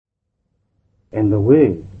And the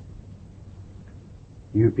way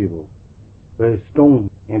you people very strong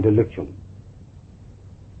intellectually,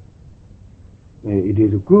 it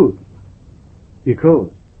is good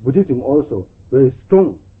because Buddhism also very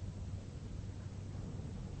strong,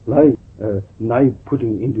 like knife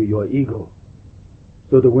putting into your ego,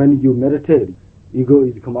 so that when you meditate, ego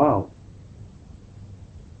is come out.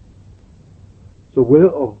 So way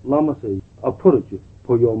of Lama say approach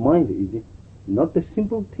for your mind is not the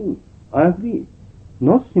simple thing. I agree,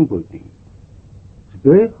 not simple thing. It's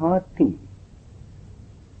very hard thing.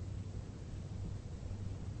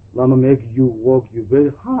 Lama make you work you very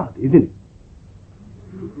hard, isn't it?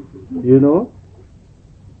 You know?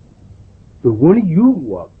 So when you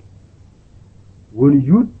work, when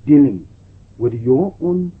you dealing with your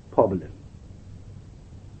own problem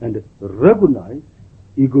and recognize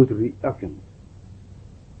ego's reactions,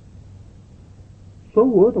 so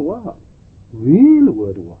worthwhile, really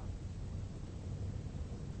worthwhile.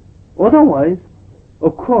 Otherwise,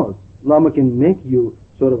 of course, Lama can make you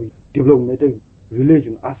sort of developmental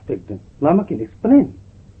religion aspect. Lama can explain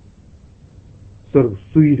sort of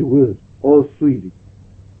sweet words, all sweet.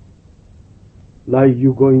 Like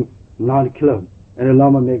you going nightclub and the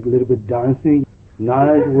Lama make a little bit dancing,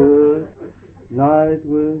 nice words,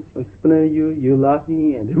 explain you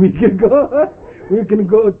laughing, and we can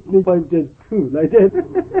go 5 days too, like that.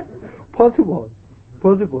 Possible.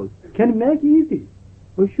 Can make easy,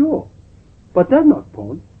 for sure. But that's not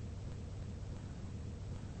point.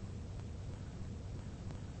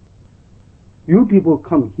 You people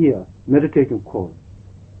come here, meditation course.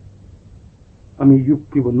 I mean, you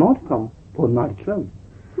people not come for nightclub.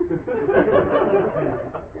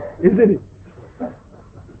 Isn't it?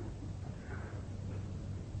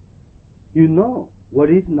 You know what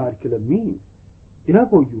is nightclub means.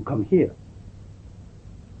 Therefore you come here.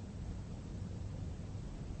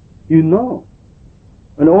 You know.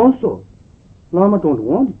 And also, Lama don't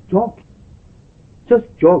want to joke. Just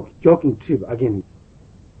joking trip again.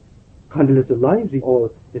 Countless lives,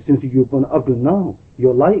 or since you've born up to now,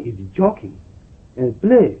 your life is joking and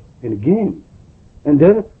play and game. And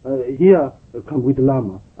then here come with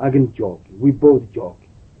Lama, again joke. We both joke.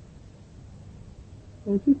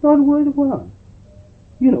 It's not worthwhile.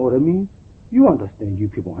 You know what I mean? You understand, you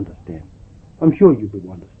people understand. I'm sure you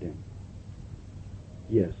people understand.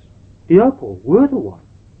 Yes. Therefore, worthwhile.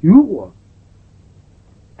 You work.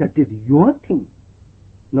 That is your thing,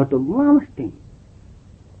 not the Lama's thing.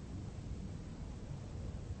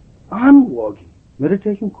 I'm working.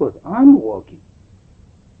 Meditation course, I'm working.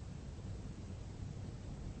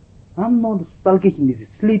 I'm not sluggishness,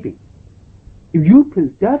 sleeping. If you feel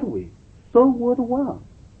that way, so worthwhile.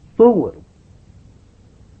 So worthwhile.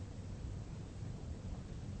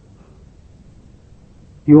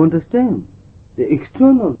 You understand? The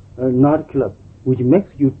external nightclub which makes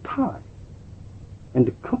you tired and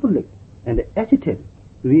conflict and agitated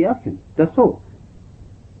reaction, that's all.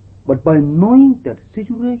 But by knowing that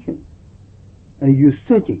situation and you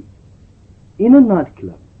searching in a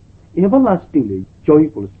nightclub, everlastingly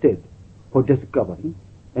joyful state for discovering,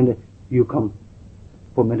 and you come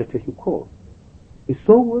for meditation course, it's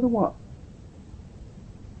so worthwhile.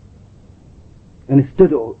 And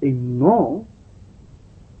instead of ignore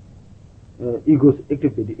ego's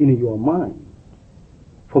activity in your mind,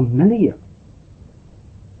 familiar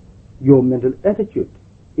your mental attitude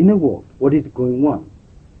in the world, what is going on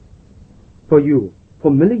for you,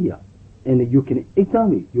 familiar, and you can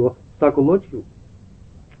examine your psychological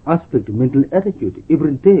aspect, mental attitude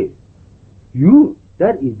every day.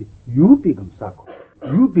 That is, you become Sako,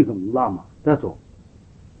 you become Lama, that's all.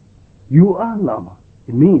 You are Lama,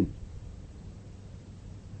 it means.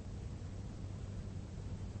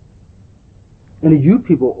 And you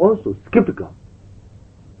people also skeptical.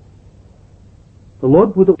 The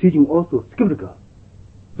Lord Buddha teaching also skeptical.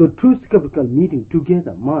 So two skeptical meeting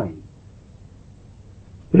together, mind.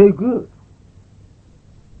 Very good.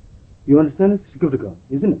 You understand it? Skeptical,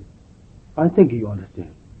 isn't it? I think you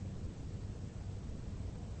understand.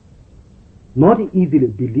 Not easily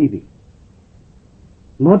believing.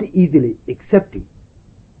 Not easily accepting.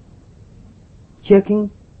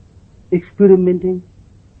 Checking, experimenting,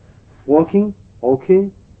 working,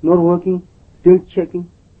 okay, not working, still checking.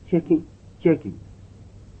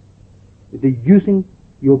 They're using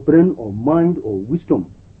your brain or mind or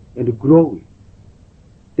wisdom and growing.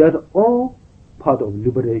 That's all part of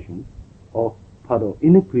liberation or part of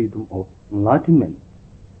inner freedom or enlightenment.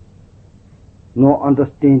 No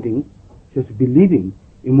understanding, just believing,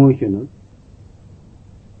 emotional.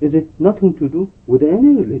 Is it nothing to do with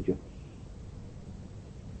any religion?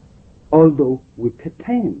 Although we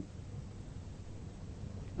pretend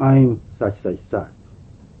I'm such. The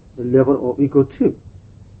level of ego trip.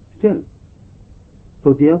 Still.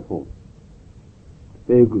 So therefore,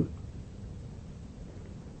 very good.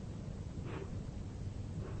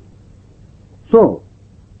 So,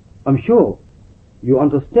 I'm sure you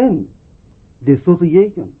understand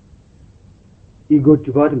dissociation, ego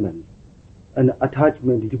development, and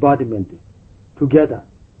attachment development together.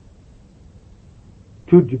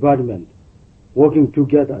 Two developments working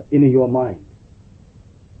together in your mind.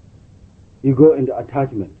 Ego and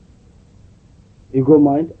attachment. Ego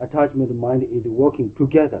mind, attachment mind is working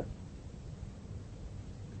together.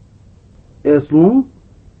 As long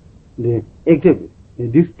as they activate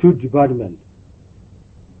these two developments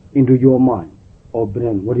into your mind or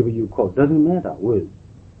brain, whatever you call it, doesn't matter, will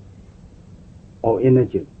or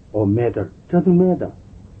energy or matter, doesn't matter.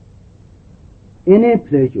 Any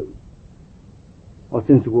pleasure or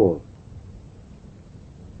sense world,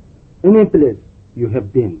 any place you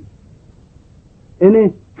have been,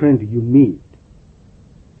 any friend you meet,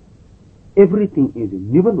 everything is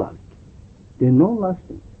never last. They're not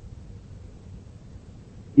lasting.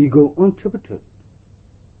 Ego interpreted,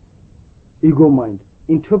 ego mind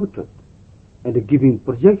interpreted, and giving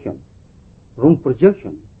projection, wrong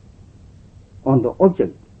projection on the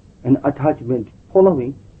object, and attachment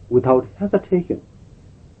following without hesitation,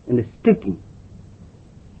 and sticking,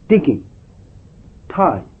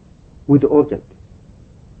 tie with the object,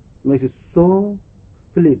 makes it so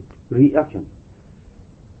split reaction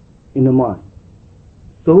in the mind,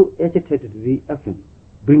 so agitated reaction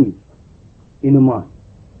brings in the mind.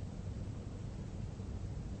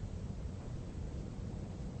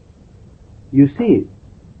 You see,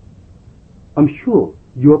 I'm sure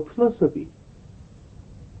your philosophy,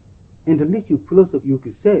 and the least philosophy you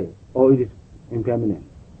could say, or it is impermanent.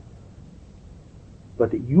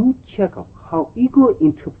 But you check out how ego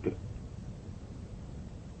interprets,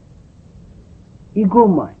 ego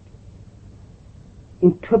mind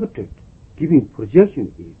interpreted, giving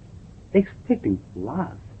projection is expecting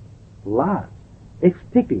last,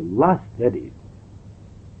 expecting last, that is.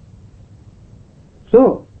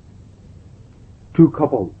 So, two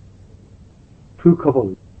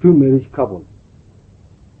marriage couples,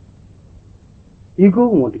 ego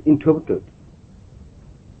want to interpret it,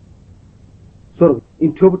 sort of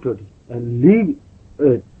interpret it and live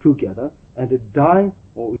together and die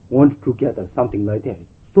or want together, something like that.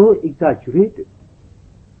 So exaggerated.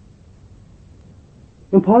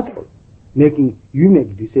 Impossible. You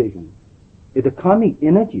make decision. It's a karmic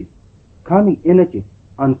energy,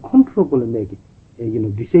 uncontrollably make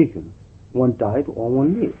decision. One died or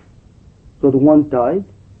one lived. So the one died,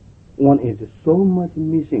 one is so much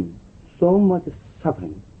missing, so much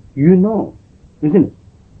suffering. You know, isn't it?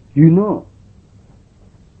 You know.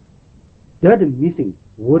 That missing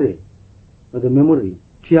worry, the memory,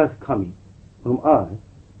 tears coming from us,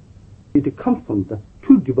 it comes from the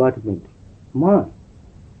two development mind.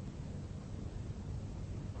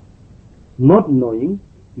 Not knowing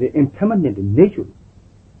the impermanent nature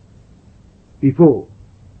before,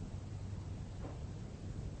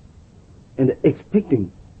 and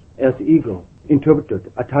expecting as ego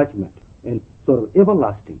interpreted attachment and sort of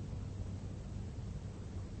everlasting.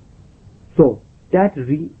 So that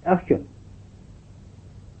reaction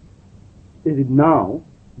is now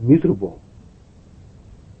miserable.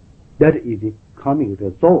 That is coming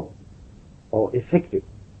result or effective.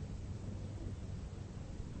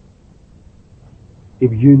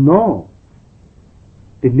 If you know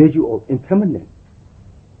the nature of impermanence,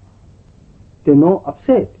 there's no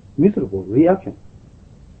upset, miserable reaction.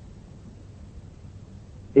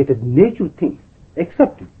 It is nature things,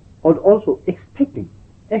 accepting, or also expecting.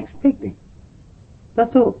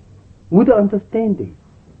 That's all, with understanding.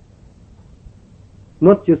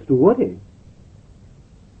 Not just worry.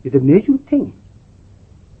 It's a nature thing.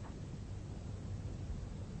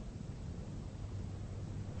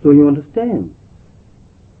 So you understand.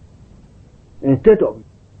 Instead of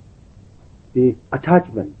the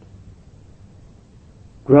attachment,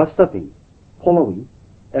 grasping, following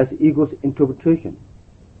as ego's interpretation,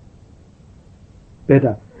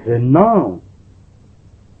 better renounce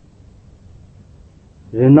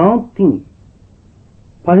things.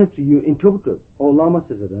 Perhaps you interpret, or Lama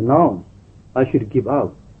says, renounce, I should give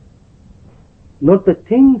up. Not the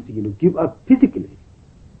things give up physically.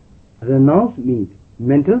 Renounce means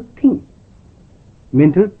mental thing.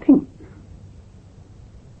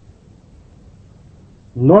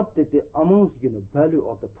 Not that the amount value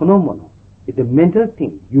of the phenomenon. It's a mental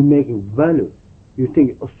thing. You making value. You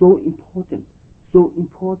think it's so important,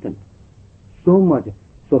 so much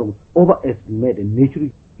sort of overestimate the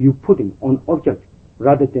nature you putting on object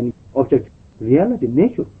rather than object reality,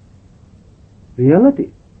 nature,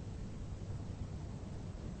 reality.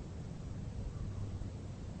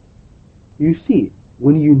 You see,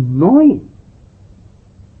 when you know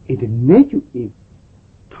it, nature is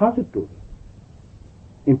transitory,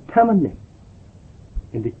 impermanent,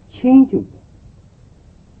 and changing.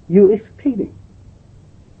 You're expecting.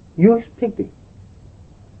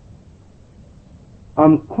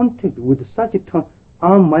 I'm contact with such a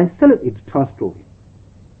I myself is transitory.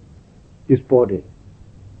 This body.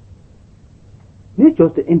 This is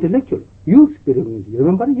just intellectual. You experience it.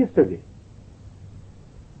 Remember yesterday?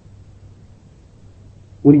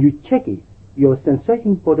 When you check it, your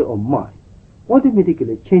sensation body or mind,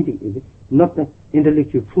 automatically changing is not the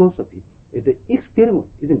intellectual philosophy, it's the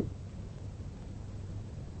experiment, isn't it?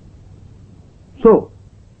 So,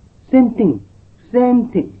 same thing.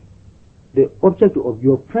 The object of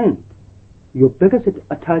your friend, your biggest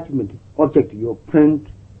attachment object, your friend,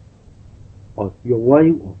 or your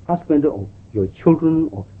wife, or husband, or your children,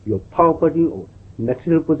 or your property, or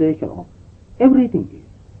material possession, or everything is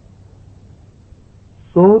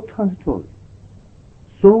so transitory,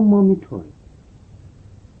 so momentary.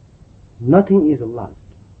 Nothing is lost.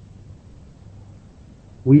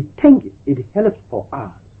 We think it helps for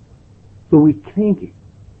us, so we think it.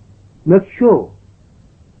 Make sure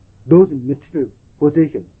those material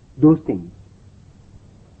possessions, those things,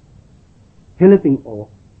 helping or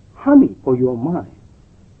harming for your mind,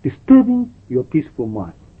 disturbing your peaceful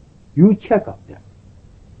mind. You check up that.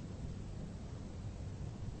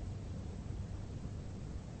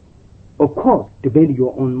 Of course, depend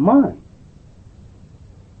your own mind.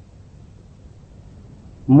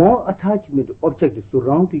 More attachment objects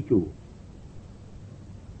surround you.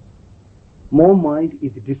 More mind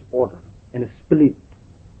is disordered and split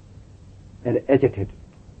and agitated.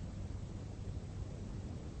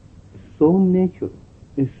 It's so natural.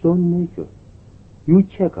 You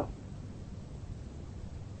check up.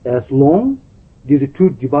 As long these two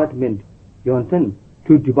departments, you understand,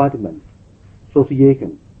 two departments,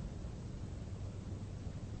 association,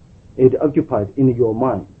 it occupied in your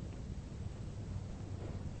mind.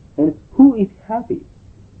 And who is happy?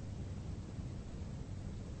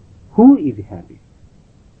 Who is happy?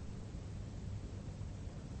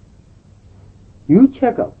 You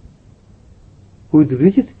check out who is the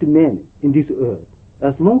richest man in this earth.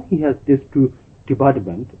 As long as he has these two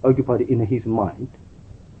departments occupied in his mind,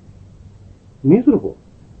 miserable,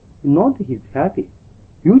 not he's happy.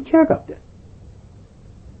 You check out that.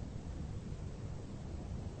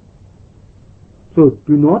 So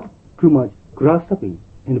do not too much grasping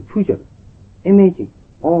and pleasure, imaging,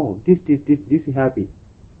 oh, this is happy,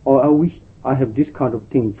 or I wish I have this kind of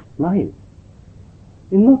thing life.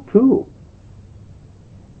 It's not true.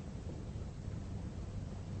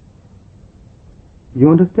 You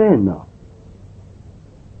understand now?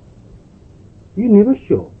 You never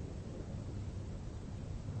sure.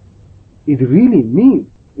 It really means,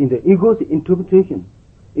 in the ego's interpretation,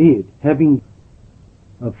 is having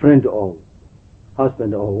a friend or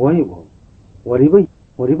husband or wife or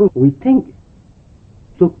whatever we think.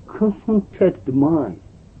 So concentrate the mind.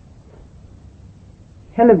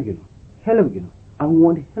 Help you. I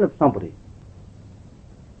want to help somebody.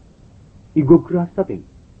 Ego grasping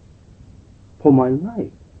for my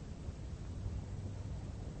life.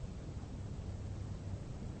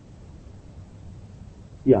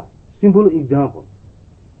 Yeah, simple example.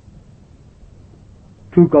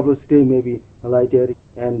 Two couples stay maybe like that,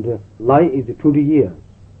 and life is 20 years.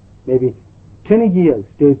 Maybe 10 years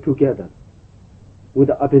stay together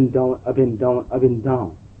with up and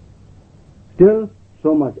down. Still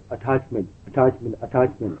so much attachment.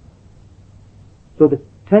 So the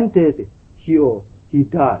 10 days he or he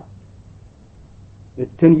died.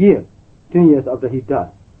 10 years after he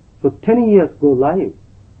died. So 10 years go live.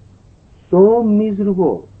 So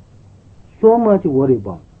miserable. So much worry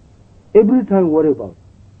about. Every time worry about.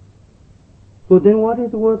 So then what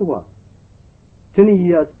is worthwhile? 10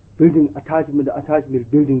 years building attachment,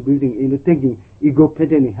 building, thinking, ego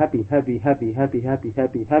pretending happy.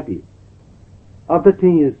 After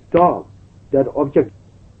 10 years stop, that object,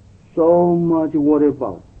 so much worry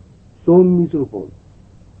about, so miserable.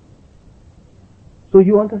 So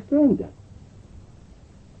you understand that.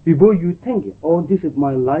 Before you think, oh, this is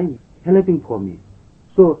my life, helping for me.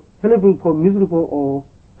 So helping for miserable or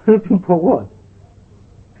helping for what?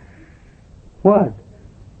 What?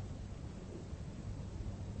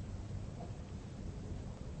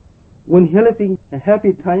 When helping a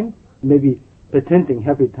happy time, maybe pretending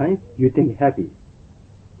happy time, you think happy.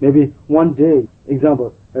 Maybe one day,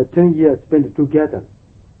 example, 10 years spent together.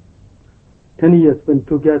 10 years spent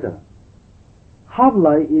together. Half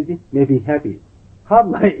life is maybe happy. Half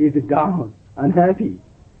life is down, unhappy.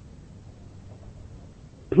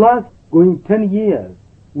 Plus going 10 years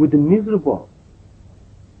with miserable.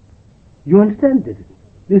 You understand this?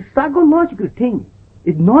 The psychological thing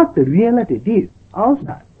is not the reality. This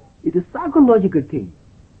outside. It's a psychological thing.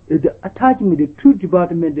 It's the attachment, the true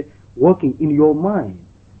development working in your mind.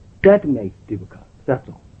 That makes it difficult. That's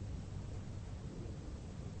all.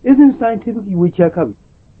 Isn't it scientific? We check up.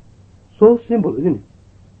 So simple, isn't it?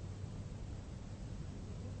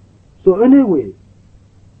 So anyway,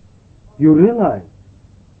 you realize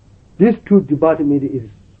this true development is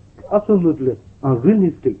absolutely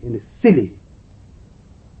unrealistic and silly.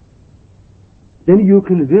 Then you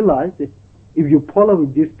can realize that if you follow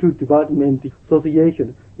this true development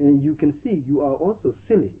association, and you can see you are also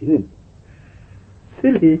silly, isn't it?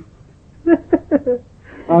 Silly.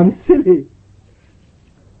 I'm silly.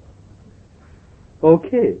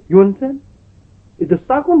 Okay, you understand? It's a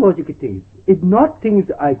psychological thing. It's not things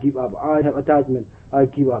I give up. I have attachment. I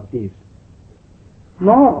give up this.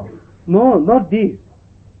 No, not this.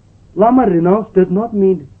 Lama renounce does not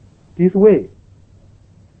mean this way.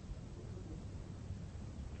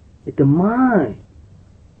 It's the mind.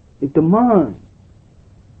 It's the mind.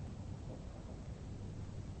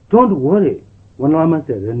 Don't worry when Lama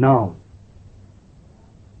says renounce.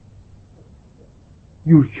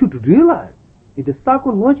 You should realize it's a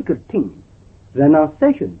psychological thing.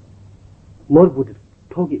 Renunciation. Lord Buddha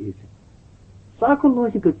told you is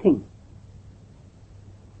psychological thing.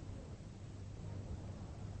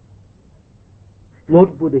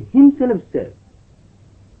 Lord Buddha himself said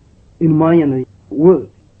in Mahayana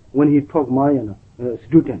words when he taught Mahayana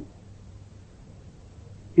students,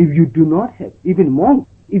 if you do not have, even monks,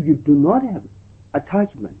 if you do not have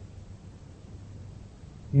attachment,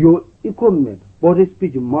 your equipment, body,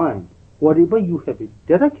 speech, mind, whatever you have is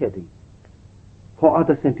dedicating for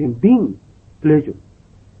other sentient beings, pleasure.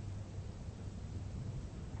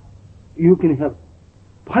 You can have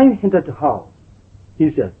 500 house,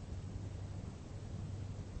 he says.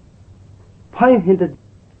 500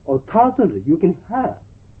 or 1,000 you can have.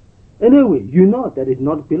 Anyway, you know that it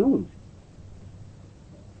not belongs.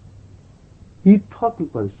 He's talking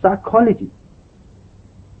about psychology.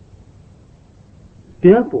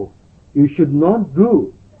 Therefore, you should not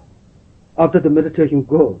do after the meditation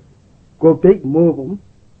goes. Go back, move them,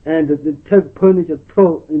 and take furniture,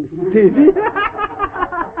 throw in the street.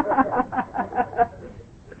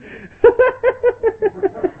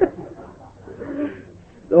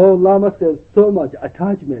 Oh, Lama says so much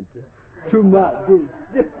attachment, too much.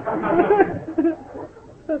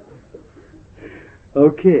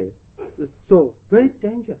 Okay, so very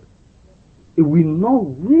dangerous. If we not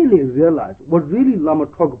really realize what really Lama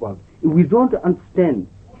talk about, if we don't understand,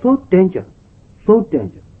 so dangerous, so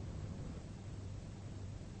dangerous.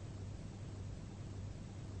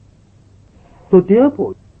 So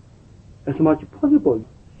therefore, as much as possible,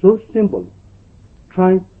 so simple,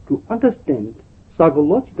 try to understand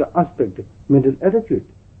psychological aspect, mental attitude.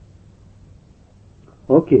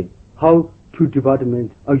 Okay, how two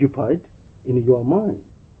departments occupied in your mind.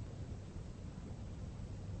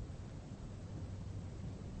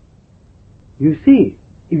 You see,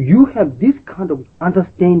 if you have this kind of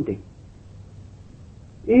understanding,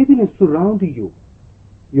 even surround you,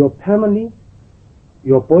 your family,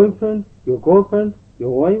 your boyfriend, your girlfriend,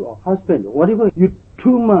 your wife or husband, whatever, you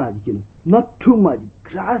too much, not too much,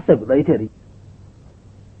 grasp later.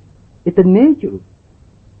 It's the nature.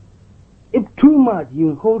 If too much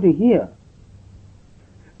you hold it here,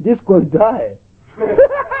 this going to die.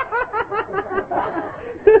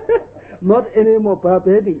 Not anymore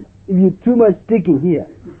barbarian. If you too much sticking here,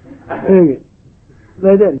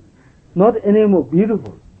 like that, not anymore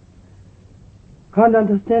beautiful. Can't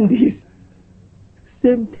understand this.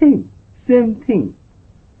 Same thing, same thing.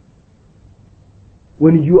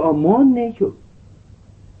 When you are more nature,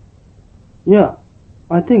 yeah,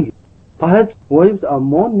 I think perhaps wives are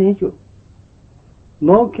more nature.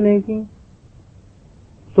 No clinging,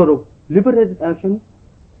 sort of liberated action.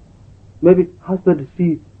 Maybe husband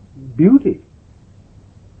sees beauty.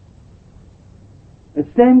 The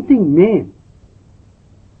same thing, men.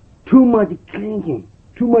 Too much clinging,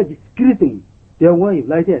 too much scripting their wife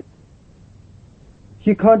like that.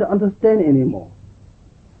 She can't understand anymore.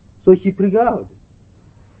 So she freaks out.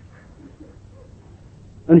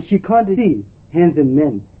 And she can't see handsome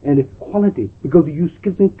men and quality because you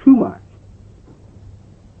scripting too much.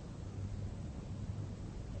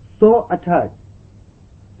 So attached,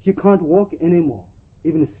 she can't walk anymore,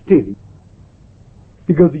 even still,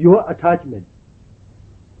 because your attachment.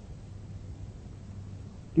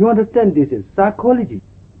 You understand this is psychology.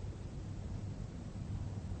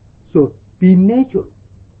 So be natural.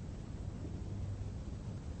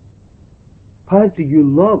 Perhaps you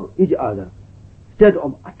love each other instead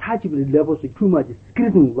of attachment levels too much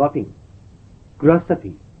screaming, laughing,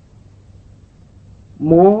 grasping.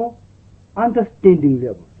 More understanding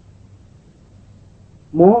levels.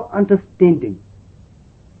 More understanding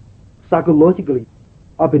psychologically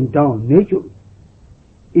up and down naturally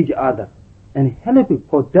each other and helping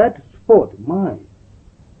for that sport mind.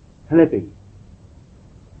 Helping.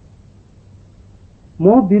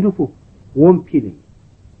 More beautiful warm feeling.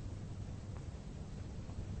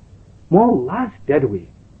 More last that way.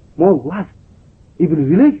 More last. Even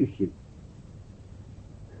relationship.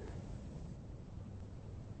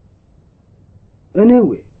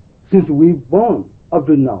 Anyway, since we born up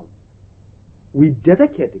to now, we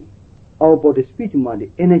dedicating our body, speech,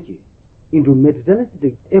 mind, energy into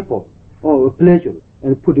materialistic effort or pleasure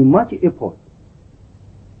and putting much effort.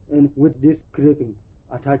 And with this craving,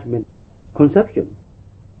 attachment, conception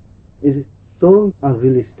is so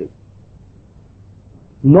unrealistic.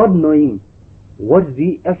 Not knowing what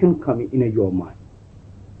reaction coming in your mind.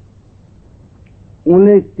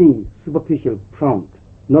 Only seeing superficial front,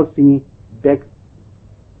 not seeing back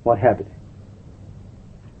what happened.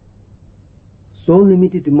 So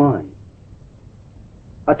limited mind,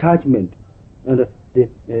 attachment, and the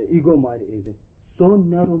ego mind is so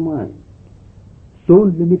narrow mind, so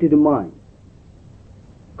limited mind,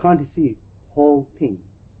 can't see whole thing,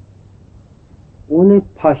 only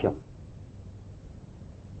partial.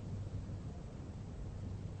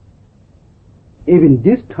 Even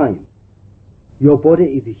this time, your body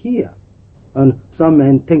is here, and some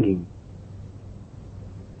man thinking,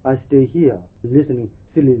 I stay here listening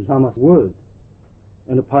silly Lama's words,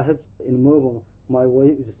 and perhaps in a moment my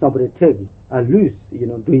wife is somebody take, I lose,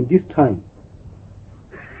 during this time.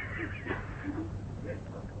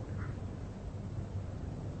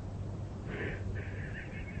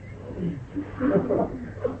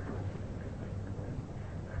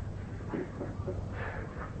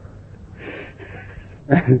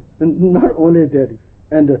 And not only that,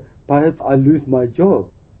 and perhaps I lose my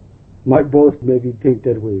job. My boss maybe think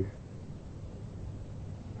that way.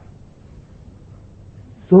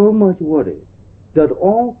 So much worry. That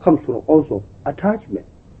all comes from also attachment.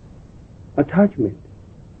 Attachment.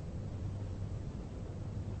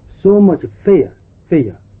 So much fear.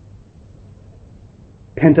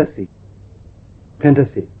 Fantasy.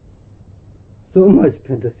 So much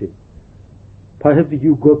fantasy. Perhaps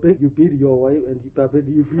you go back, you beat your wife, and perhaps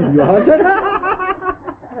you beat your husband.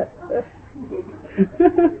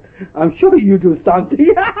 I'm sure you do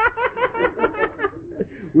something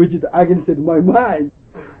which is against my mind.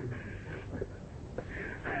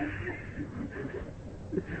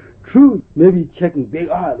 True, maybe checking big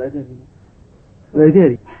eye like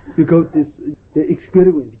that, because the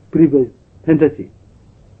experiment, previous fantasy.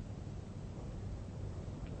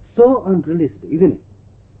 So unrealistic, isn't it?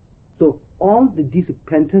 So all this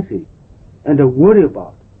fantasy and the worry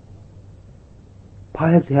about,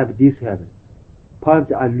 perhaps have this happen,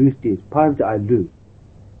 perhaps I lose this, perhaps I lose.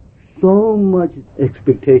 So much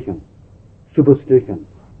expectation, superstition.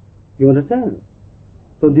 You understand?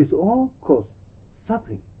 So this all causes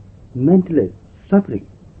suffering, mentally suffering.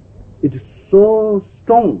 It is so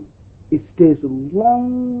strong, it stays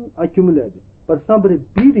long accumulated. But somebody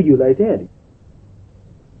beat you like that.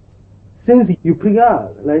 Since you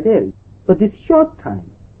prepare like that, but this short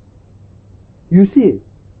time, you see,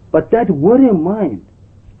 but that worry mind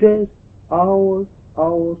stays hours,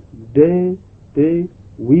 day,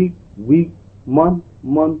 week, month,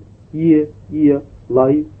 year,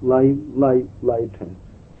 lifetime.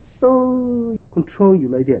 So control you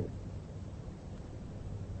like that.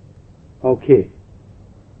 Okay.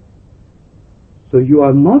 So you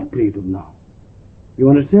are not freedom now. You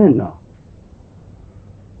understand now?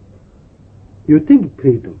 You think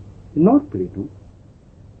freedom, not freedom.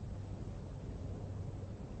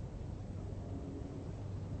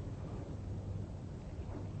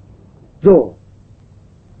 So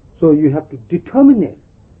you have to determine it.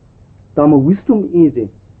 Dharma wisdom is the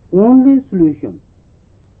only solution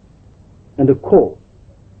and the cause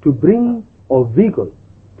to bring or vehicle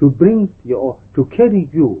to carry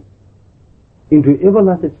you into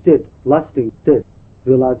lasting state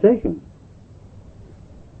realization,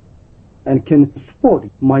 and can support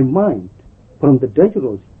my mind from the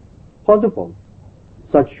dangerous possible.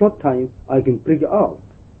 Such short time I can figure out.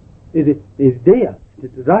 Is there.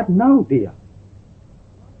 It's right now there.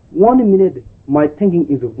 1 minute my thinking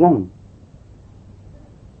is wrong.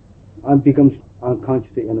 I become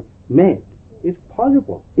unconscious and mad. It's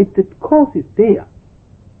possible if the cause is there.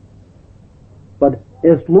 But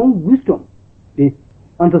as long wisdom, the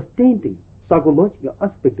understanding psychological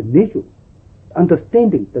aspect of nature,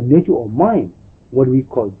 understanding the nature of mind, what we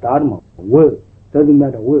call dharma, word, doesn't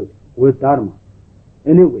matter word dharma.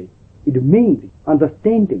 Anyway, it means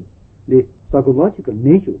understanding the psychological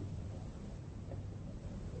nature.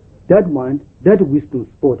 That mind, that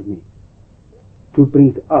wisdom spurred me to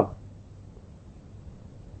bring it up.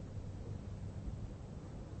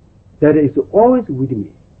 That is always with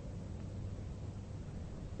me.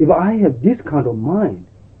 If I have this kind of mind,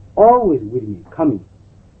 always with me, coming.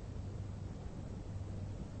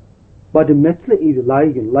 But the matter is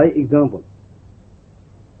like example.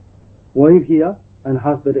 Wife here and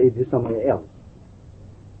husband is somewhere else.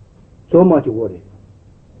 So much worry.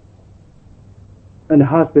 And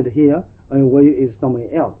husband here and wife is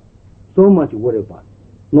somewhere else. So much worry about,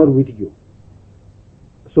 not with you.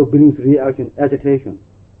 So brings reaction, agitation,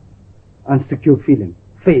 insecure feeling,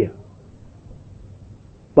 fear.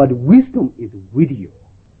 But wisdom is with you.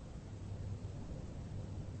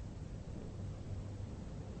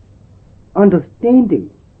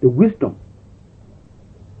 Understanding the wisdom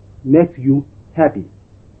makes you happy.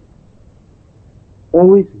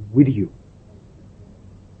 Always with you.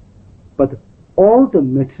 But all the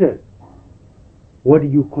material, what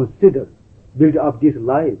you consider build up this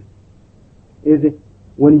life, is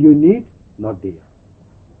when you need, not there.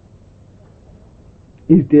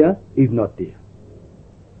 Is there, is not there.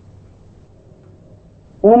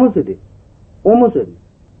 Almost a day,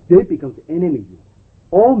 they become the enemy you.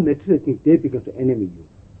 All material things, they become the enemy you,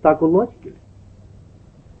 psychologically.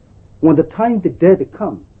 When the time the death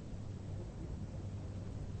comes,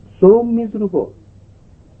 so miserable.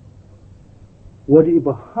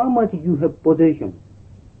 Whatever, how much you have possession,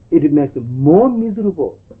 it makes it more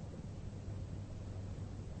miserable.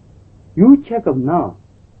 You check up now,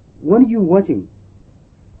 when you're watching,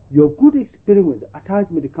 your good experience,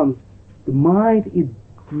 attachment comes, the mind is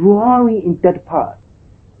growing in that path.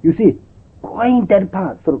 You see, going that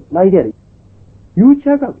path, sort of like that. You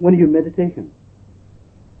check up when you meditation.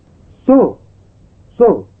 So,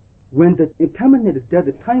 when the impermanent death,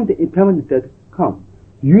 the time the impermanent death comes,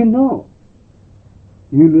 you know,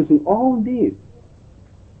 you're losing all these.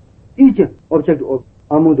 Each object of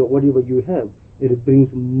among the whatever you have, it brings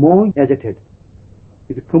more agitated.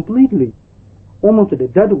 It's completely, almost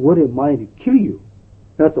that worry mind kill you.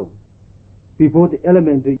 That's all. Before the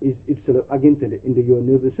element is itself against it into your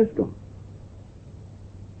nervous system.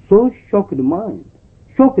 So shocked mind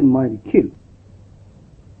kill.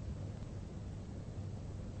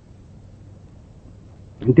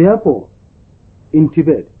 Therefore, in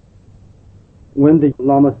Tibet, when the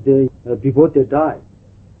lamas before they die,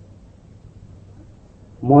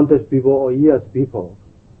 months before or years before,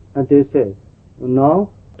 and they say,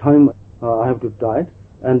 now time I have to die,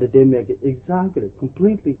 and they make it exactly,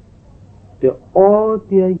 completely, all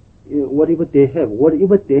their whatever they have,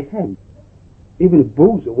 even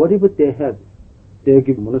books, whatever they have, they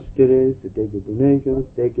give monasteries, they give donations,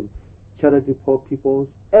 they give charity for people,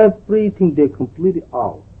 everything they completely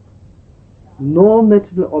out. No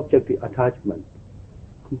material object attachment.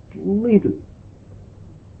 Completely.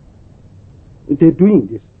 They're doing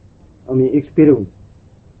this. Experiment.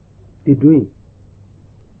 They're doing.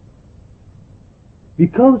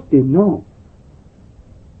 Because they know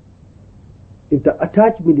if the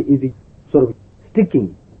attachment is sort of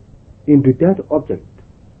sticking into that object,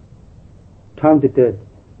 time to death,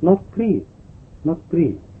 not free,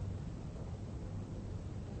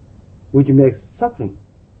 which makes suffering.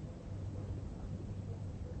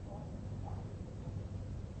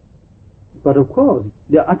 But of course,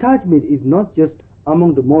 the attachment is not just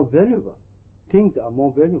among the more valuable. Things are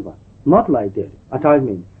more valuable. Not like that.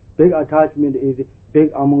 Attachment. Big attachment is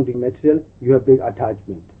big among the material, you have big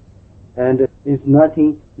attachment. And it's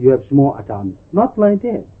nothing, you have small attachment. Not like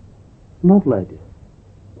that. Not like that.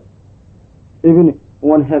 Even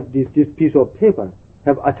one have this piece of paper,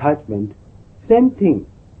 have attachment, same thing.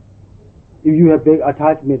 If you have big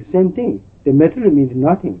attachment, same thing. The material means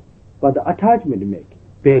nothing, but the attachment make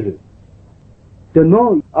bigger. They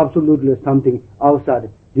know absolutely something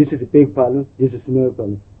outside. This is a big problem, this is a small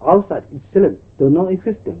problem. Outside itself, they know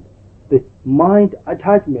existence. The mind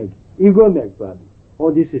attachment, ego make problem.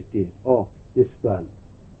 Oh, this is this. Oh, this is problem.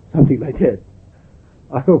 Something like that.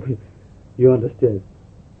 I hope you understand.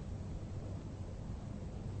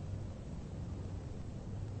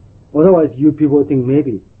 Otherwise, you people think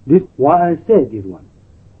maybe this. Why I said this one?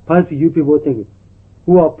 Perhaps you people think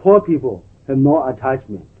who are poor people have no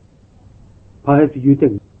attachment. Perhaps you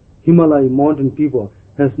think Himalayan mountain people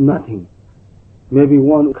has nothing. Maybe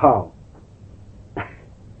one cow.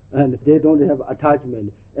 and they don't have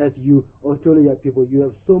attachment. As you Australia people, you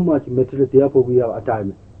have so much material, therefore we have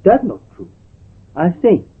attachment. That's not true. I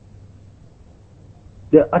think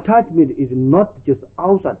the attachment is not just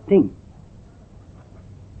outside thing.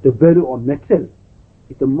 The value of material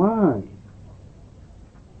is the mind.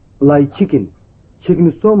 Like chicken. Chicken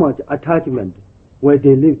is so much attachment where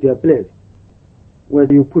they live their place.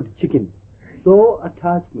 Where you put chicken. So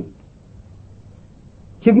attachment.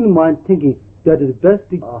 Chicken mind thinking that is the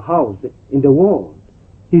best house in the world.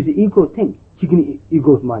 His ego think. Chicken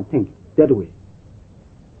ego's mind think that way.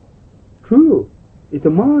 True. It's a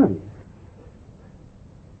mind.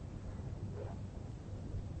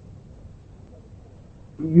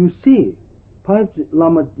 You see, perhaps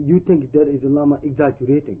Lama, you think that is a Lama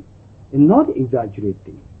exaggerating. It's not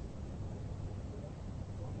exaggerating.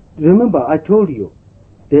 Remember, I told you,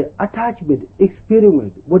 the attachment,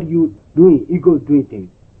 experiment, what you doing, ego is doing things,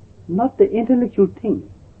 not the intellectual thing.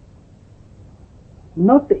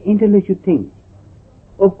 Not the intellectual thing.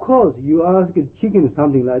 Of course, you ask a chicken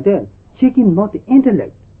something like that. Chicken not the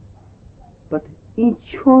intellect, but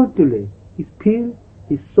intuitively, he feels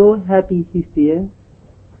he's so happy he's there.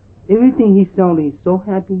 Everything he's sounding, he's so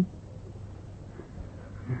happy.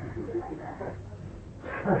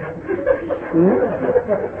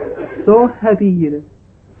 So happy here.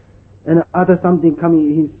 And other something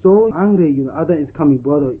coming, he's so hungry, other is coming,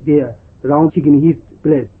 brother, there, round chicken, his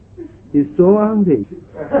place. He's so hungry.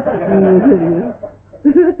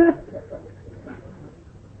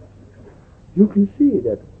 You can see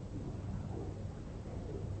that.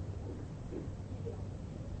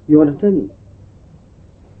 You understand me?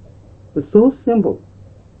 It's so simple.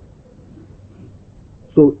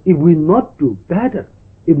 So if we not do better,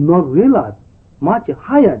 if not realize much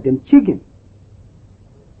higher than chicken,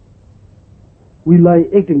 we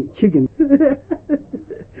like acting chicken.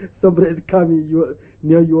 Somebody is coming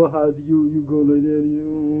near your house, you go like that.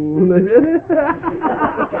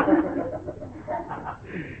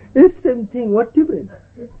 It's the same thing. What difference?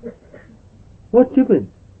 What difference?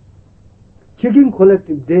 Chicken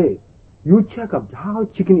collective day. You check up how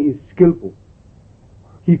chicken is skillful.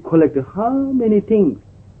 He collected how many things.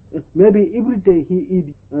 Maybe every day he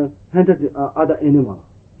eat 100 other animal.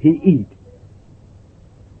 He eat.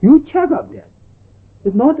 You check up that.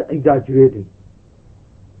 It's not exaggerating.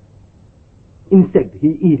 Insect, he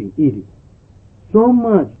eating. So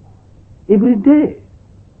much. Every day.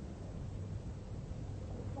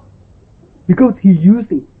 Because he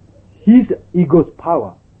using his ego's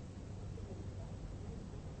power.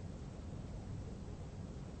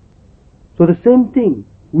 So the same thing,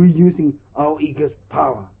 we're using our ego's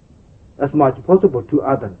power as much as possible to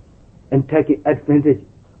others and taking advantage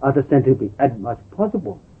of the scientific as much as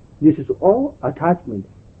possible. This is all attachment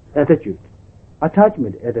attitude.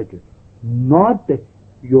 Attachment attitude. Not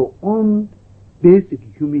your own basic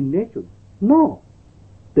human nature. No.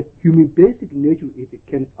 The human basic nature is it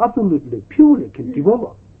can absolutely, purely can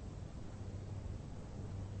develop.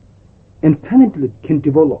 Infinitely can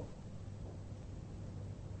develop.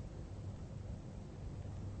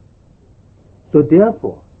 So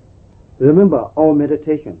therefore, remember our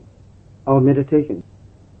meditation.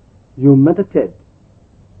 You meditate,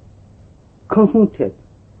 concentrate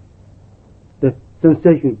the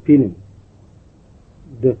sensation, feeling,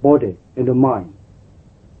 the body and the mind,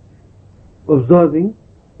 observing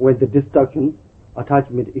when the destruction,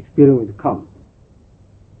 attachment, experience comes.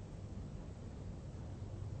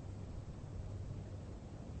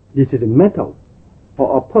 This is a method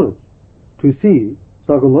or approach to see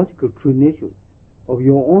psychological true nature of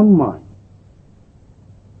your own mind.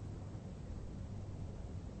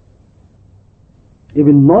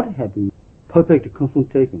 Even not having perfect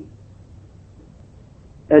concentration,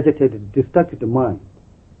 agitated, distracted mind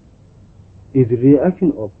is a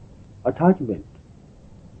reaction of attachment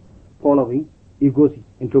following ego's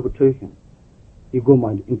interpretation, ego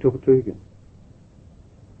mind interpretation.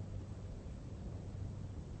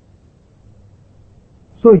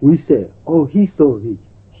 So we say, oh, he's so rich,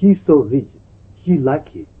 he like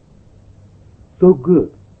it, so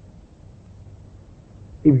good.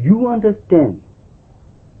 If you understand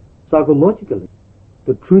psychologically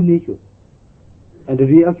the true nature and the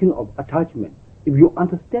reaction of attachment, if you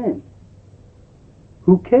understand,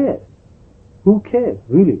 who cares? Who cares,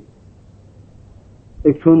 really?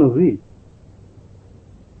 External rich.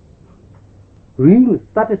 Real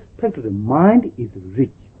satisfactory mind is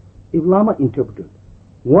rich. If Lama interpreted,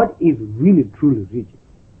 what is really truly rich?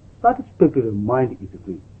 Satisfactory mind is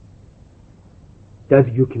rich.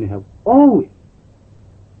 That you can have always.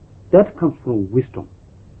 That comes from wisdom.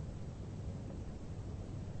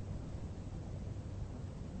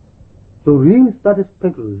 So real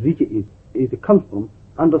satisfactory it comes from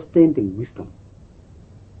understanding wisdom,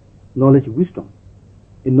 knowledge wisdom.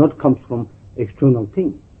 It not comes from external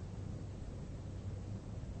things.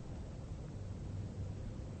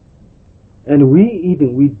 And we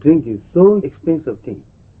eating, we drinking so expensive things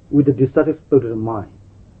with a dissatisfied mind.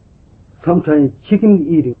 Sometimes chicken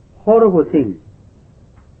eating horrible things.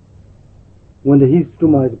 When his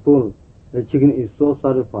stomach is full, the chicken is so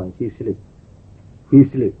satisfied, he sleeps. He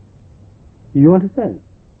sleeps. You understand?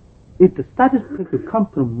 It's the satisfaction comes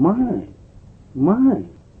from mind. Mind.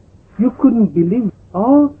 You couldn't believe,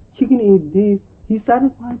 oh, chicken eat this, he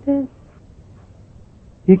satisfied that.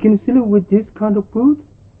 He can sleep with this kind of food.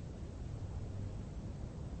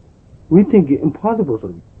 We think it impossible.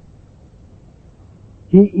 So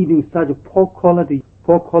he eating such poor quality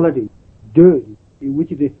dirt,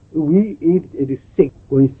 which is we eat, it is sick,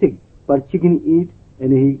 going sick. But chicken eat,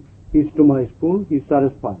 and his stomach is full, he's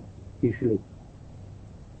satisfied, he sleeps.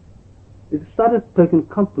 The satisfaction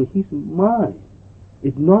comes from his mind.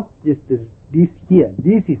 It's not just this here.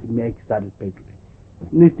 This is make satisfaction.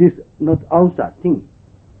 This is not outside thing.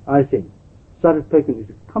 I say satisfaction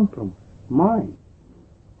is come from mind.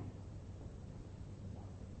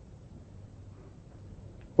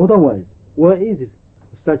 Otherwise, where is it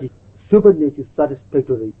such supernatural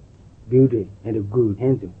satisfactory beauty and good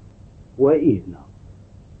handsome? Where is now?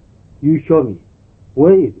 You show me.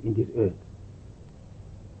 Where is in this earth?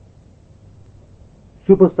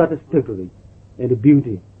 Super satisfactory and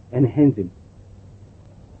beauty and handsome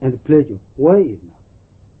and pleasure. Where is now?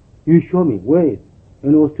 You show me. Where is?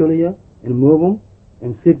 In Australia, in Melbourne,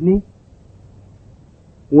 in Sydney.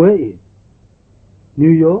 Where is? New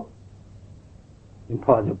York?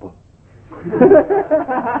 Impossible.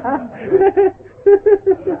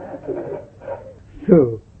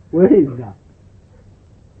 So, where is that?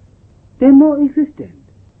 There's no existence.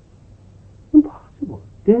 Impossible.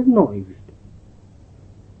 There's no existence.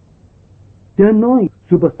 There's no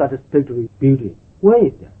super satisfactory beauty. Where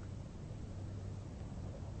is that?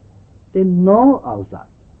 There's no outside.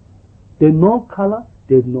 There's no color.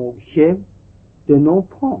 There's no shape. There's no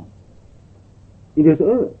form. It is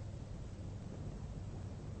earth.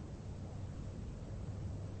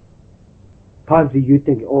 Perhaps you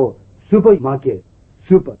think, oh, supermarket,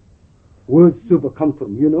 super. Word super comes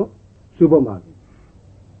from, supermarket.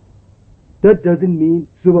 That doesn't mean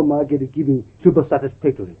supermarket is giving super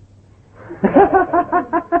satisfactory.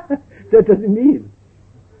 That doesn't mean.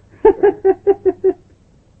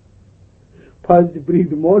 Perhaps it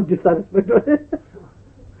brings more dissatisfaction.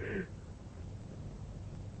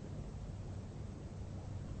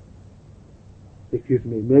 Excuse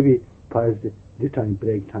me, maybe perhaps this time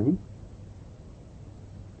break time.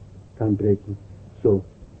 Time breaking. So,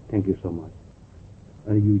 thank you so much.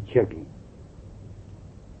 And you checking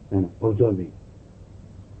and observing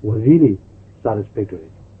was really satisfactory.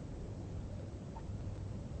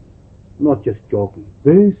 Not just joking,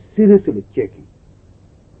 very seriously checking.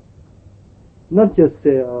 Not just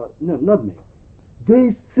say, no, not me.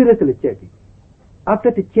 Very seriously checking. After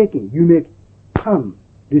the checking, you make calm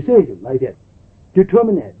decision like that.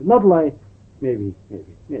 Determinate, not like maybe.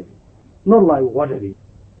 Not like whatever.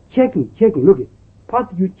 Checking, look it.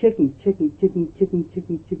 Part you checking,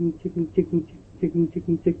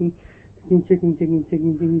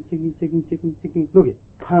 look it.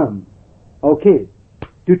 Calm. Okay.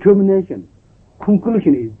 Determination.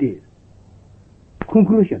 Conclusion is this.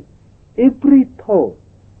 Conclusion. Every thought,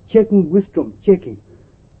 checking wisdom, checking.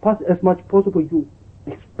 First, as much possible you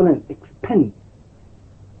explain, expand.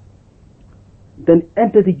 Then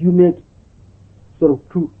enter the you make sort of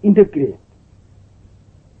to integrate.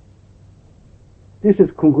 This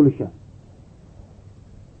is conclusion.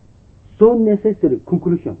 So necessary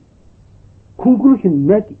conclusion. Conclusion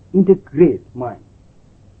make integrate mind.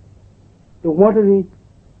 The watery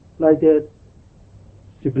like that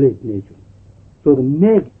civilized nature. So to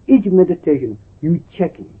make each meditation you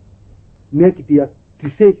checking, make the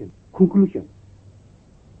decision, conclusion.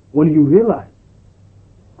 When you realize,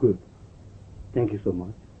 good. Thank you so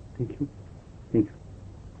much. Thank you. Thank you.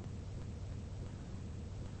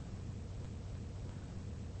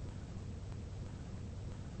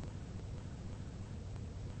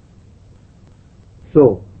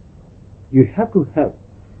 So, you have to have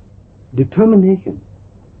determination.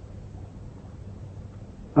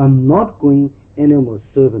 I'm not going any more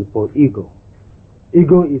servant for ego.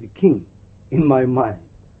 Ego is king in my mind.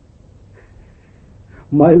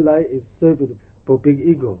 My life is servant for big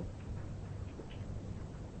ego.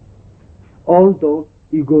 Although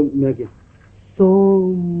ego makes it so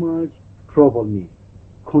much trouble me,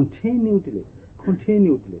 continually,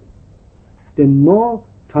 there's no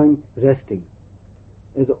time resting.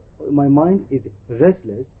 And so my mind is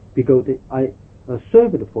restless because I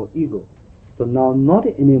served for ego. So now not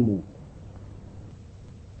anymore.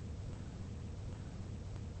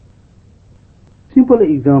 Simple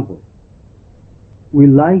example. We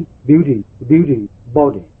like beauty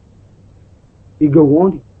body. Ego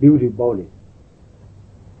wants beauty body.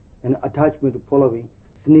 And attachment following,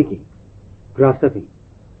 sneaking, grasping.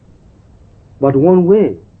 But one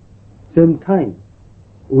way, same time,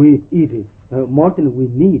 we eat more than we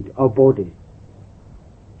need our body.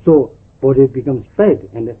 So body becomes fat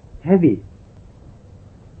and heavy.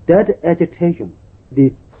 That agitation,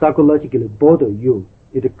 the psychologically bother you,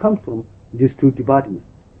 it comes from these two departments.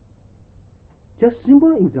 Just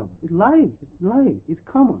simple example. It's life, it's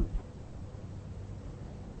common.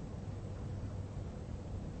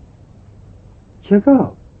 Check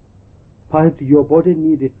out. Perhaps your body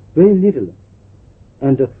needs very little,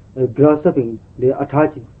 and grasping, the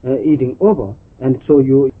attaching, eating over, and so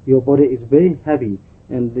your body is very heavy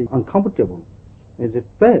and uncomfortable. It's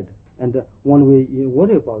bad, and one way you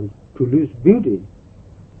worry about is to lose beauty.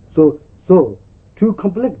 So two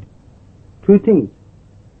conflict, two things.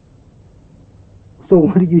 So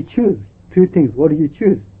what do you choose? Two things. What do you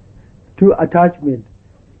choose? Two attachment,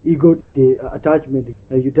 ego, the attachment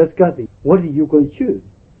you discussing. What are you going to choose?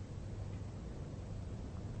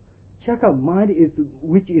 Check out mind is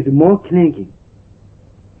which is more clinging.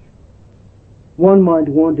 One mind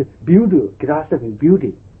wants beauty, grasping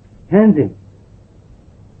beauty, handsome.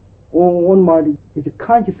 Or one mind is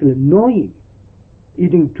consciously knowing.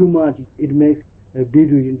 Eating too much, it makes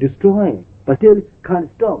beauty destroying, but still can't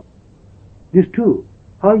stop. These two,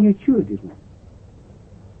 how you choose this one?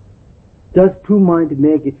 Does two minds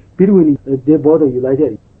make it between they bother you like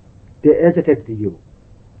that? They agitate you.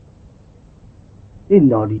 It's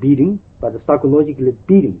not beating, but psychologically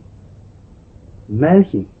beating,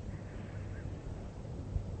 melting.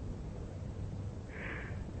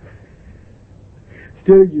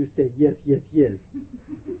 Still you say yes, yes, yes.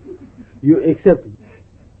 You accept it.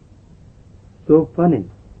 So funny.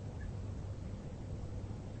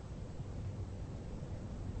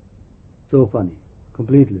 So funny.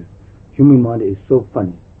 Completely. Human mind is so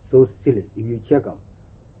funny, so silly if you check out.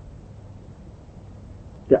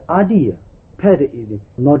 The idea, pet is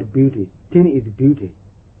not beauty, thin is beauty.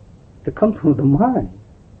 It comes from the mind.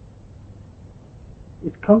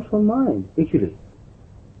 It comes from mind, actually.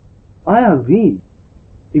 I agree.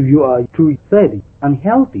 If you are too fat,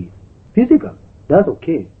 unhealthy, physical, that's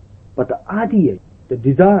okay. But the idea, the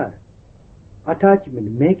desire, attachment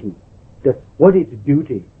making, that what is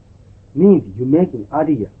beauty, means you making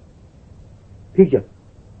idea, picture.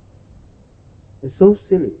 It's so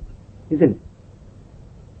silly, isn't it?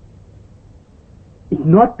 It's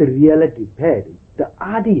not the reality bad, the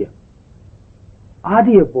idea.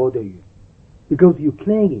 Idea bother you because you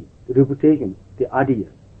claiming the reputation, the idea.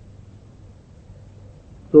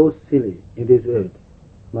 So silly in this earth,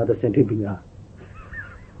 Mother scientific art.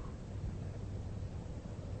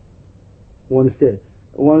 One says,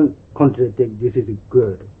 one contradict this is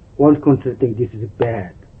good, one contradict this is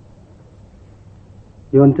bad.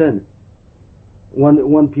 You understand?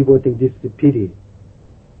 One people think this is pity,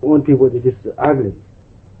 one people think this is ugly,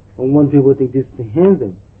 and one people think this is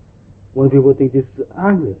handsome, one people think this is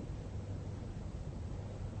ugly.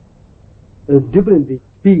 A different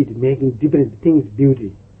speed making different things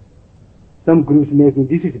beauty. Some groups making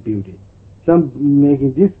this is beauty, some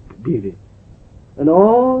making this beauty, and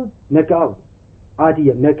all make out,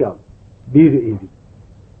 idea make out, beauty is.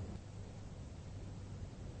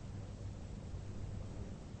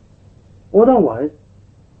 Otherwise,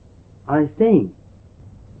 I'm saying,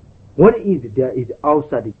 what is there is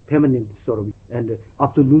outside permanent sort of and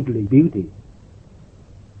absolutely beauty?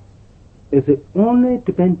 It's only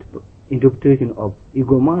dependent interpretation of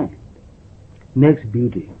ego mind makes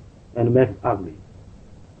beauty and makes ugly.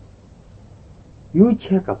 You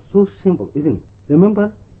check up, so simple, isn't it?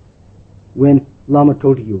 Remember when Lama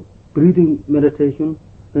told you, breathing meditation,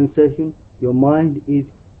 sensation, your mind is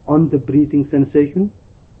on the breathing sensation,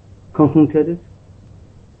 concentrated.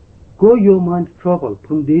 Go your mind travel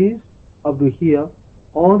from this up to here,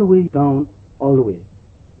 all the way down, all the way.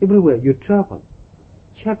 Everywhere you travel,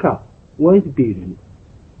 check out where is beauty.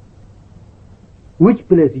 Which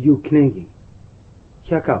place you clinging?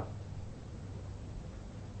 Check out.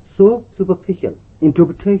 So superficial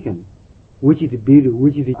interpretation, which is beauty,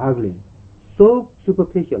 which is ugly. So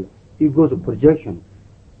superficial, it goes to projection,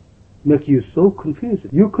 make you so confused.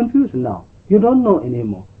 You're confused now. You don't know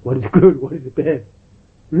anymore what is good, what is bad.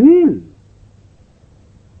 Real.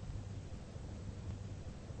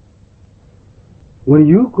 When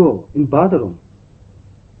you go in bathroom,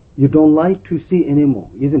 you don't like to see anymore,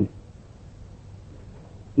 isn't it?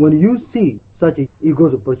 When you see such a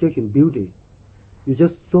ego's projection beauty, you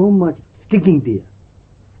just so much sticking there,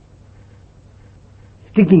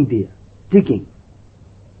 sticking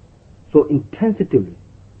so intensively.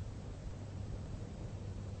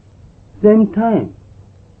 Same time,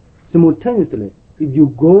 simultaneously, if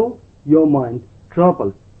you go your mind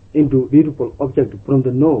travel into beautiful object from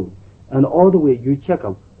the nose and all the way you check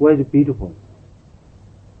out where is beautiful.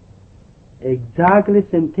 Exactly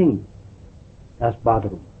same thing as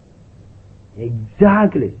bathroom.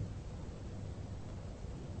 Exactly.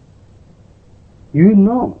 You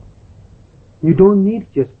know. You don't need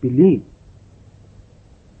just believe.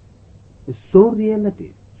 It's so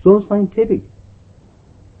reality, so scientific.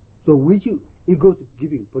 So which ego's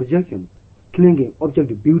giving projection, clinging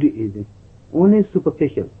objective beauty is only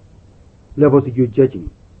superficial levels you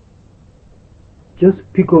judging. Just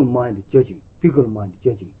fickle mind judging.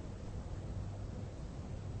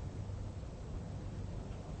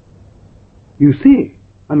 You see,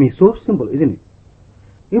 so simple, isn't it?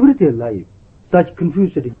 Everyday life, such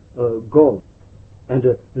confused goals, and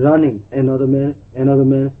running another man,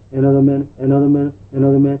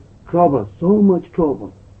 trouble, so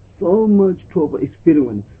much trouble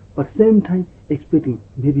experiment, but same time expecting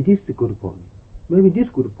maybe this is good for me,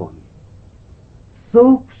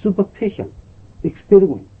 So superficial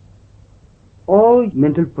experiment. All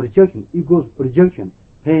mental projection, ego's projection,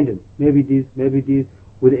 painted, maybe this,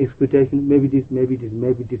 with expectation, maybe this.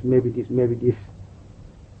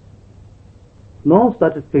 No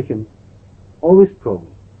satisfaction, always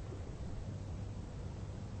problem.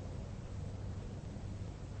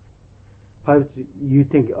 Perhaps you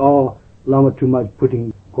think, oh, Lama too much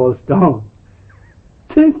putting goals down.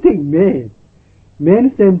 Same thing, man,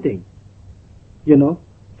 same thing.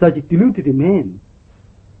 Such a deluded man.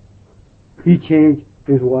 He changed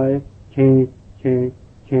his wife, change,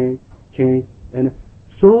 and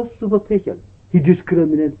so superficial. He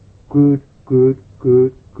discriminated good.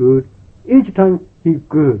 Each time he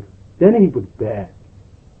good, then he put bad,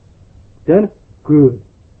 then good,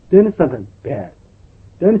 then sometimes bad,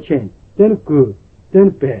 then change, then good, then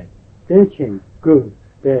bad, then change, good,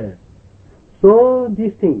 bad. So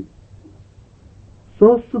these things,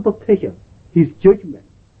 so superficial, his judgment,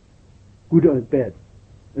 good or bad,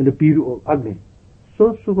 and the beauty or ugly,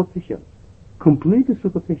 so superficial, completely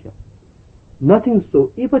superficial. Nothing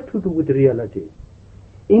so ever to do with reality.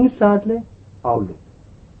 Insidely, outwardly.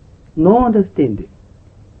 No understanding,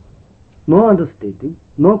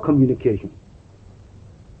 no communication.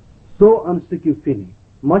 So unsecure feeling,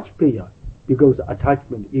 much fear because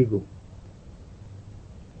attachment, ego.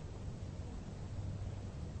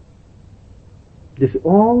 This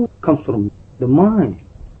all comes from the mind.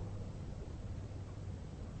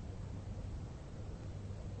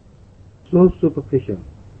 So superficial.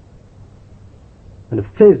 And the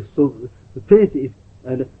face is,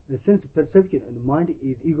 and the sense of perception and the mind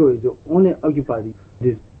is, ego is only occupied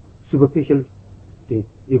this superficial, the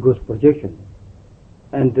ego's projection.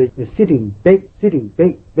 And the sitting back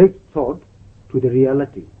thought to the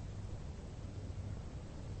reality.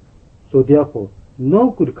 So therefore,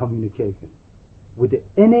 no good communication with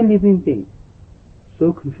any living being.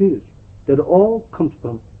 So confused. That all comes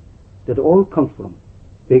from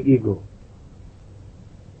big ego.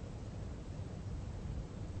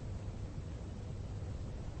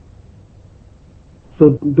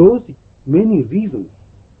 So those many reasons,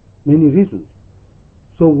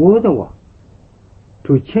 so worthwhile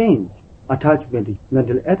to change attachment,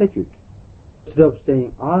 mental attitude, instead of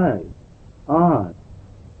saying I,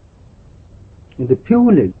 and the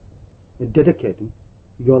purely dedicating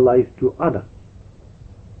your life to others.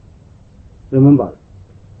 Remember,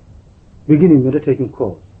 beginning meditation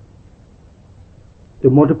course, the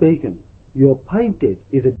motivation, your 5 days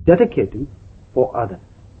is a dedicating for others,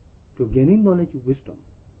 to gaining knowledge, wisdom,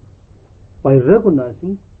 by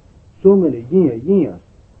recognizing so many years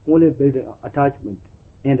only building attachment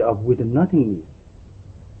end up with nothingness.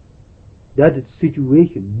 That is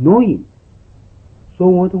situation, knowing, so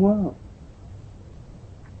worthwhile.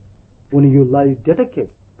 When you life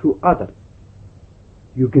dedicate to others,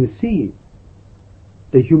 you can see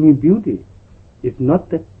the human beauty is not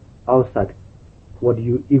the outside, what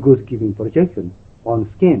you ego is giving projection on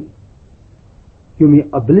skin. Human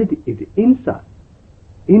ability is inside.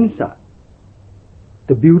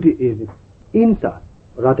 The beauty is inside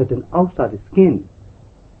rather than outside the skin.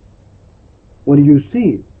 When you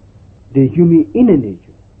see the human inner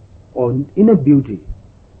nature or inner beauty,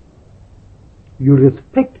 you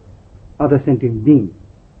respect other sentient beings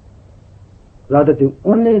rather than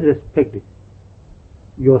only respect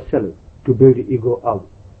yourself to build the ego out.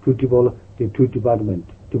 to develop the two department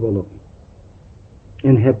developing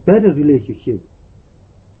and have better relationship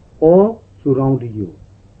all surround you.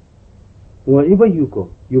 Wherever you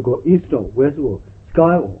go east or west or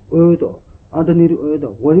sky or earth or underneath earth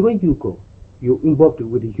or wherever you go, you involved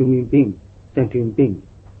with a human being, sentient being.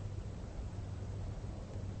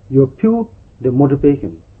 You feel the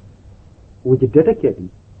motivation with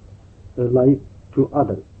dedicating life to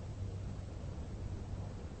others.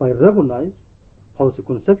 By recognize false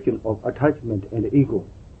conception of attachment and ego.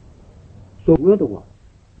 So we're the one.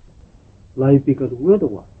 Life becomes we're the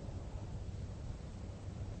one.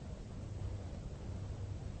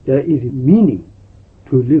 There is meaning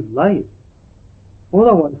to live life.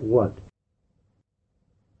 Otherwise what?